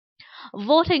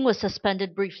Voting was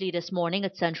suspended briefly this morning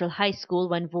at Central High School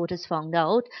when voters found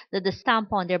out that the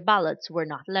stamp on their ballots were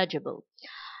not legible.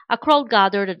 A crowd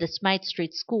gathered at the Smythe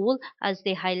Street School as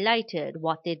they highlighted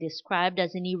what they described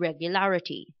as an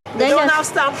irregularity. They don't have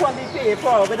stamp on the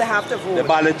paper, but they have to vote. The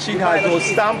ballot sheet has no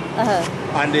stamp,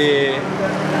 and the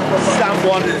stamp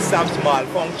one, the stamp's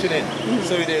malfunctioning,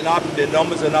 so the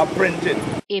numbers are not printed.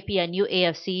 APNU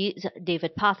AFC's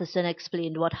David Patterson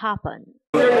explained what happened.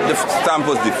 The stamp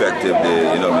was defective.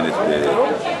 The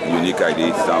unique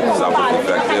ID stamp was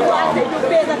defective.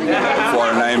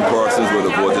 49 persons would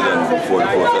have voted in before the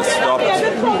process stopped.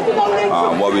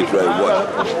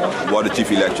 What the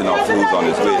chief election officer who's on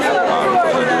his way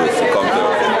going to do is to come to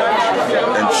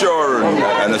ensure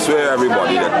and assure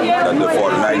everybody that the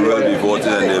 49 will be voted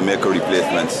and they'll make a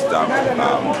replacement stamp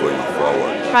going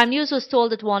forward. Prime News was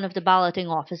told that one of the balloting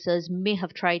officers may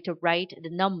have tried to write the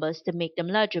numbers to make them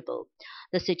legible.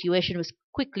 The situation was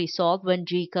quickly solved when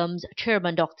GECOM's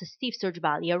chairman, Dr. Steve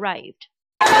Surjbali, arrived.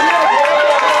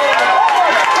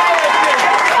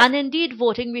 And indeed,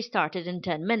 voting restarted in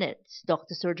 10 minutes.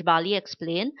 Dr. Surjbali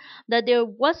explained that there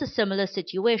was a similar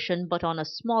situation but on a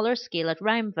smaller scale at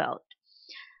Rijnveld.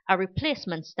 A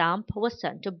replacement stamp was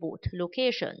sent to both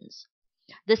locations.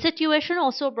 The situation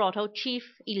also brought out Chief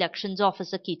Elections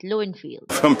Officer Keith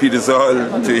Lowenfield. From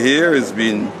Petersall to here has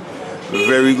been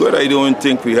very good. I don't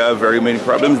think we have very many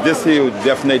problems. This here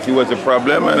definitely was a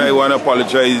problem, and I want to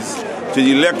apologize to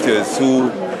the electors who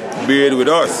beared with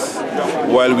us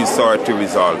while we sought to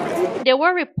resolve it. There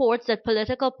were reports that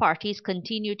political parties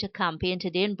continued to campaign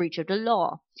today in breach of the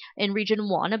law. In Region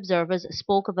 1, observers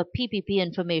spoke of a PPP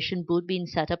information booth being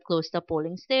set up close to a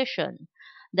polling station.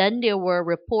 Then there were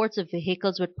reports of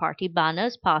vehicles with party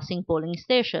banners passing polling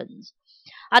stations.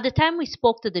 At the time we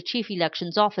spoke to the Chief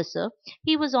Elections Officer,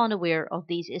 he was unaware of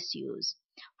these issues.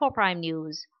 For Prime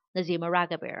News, Nazima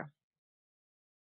Raghaber.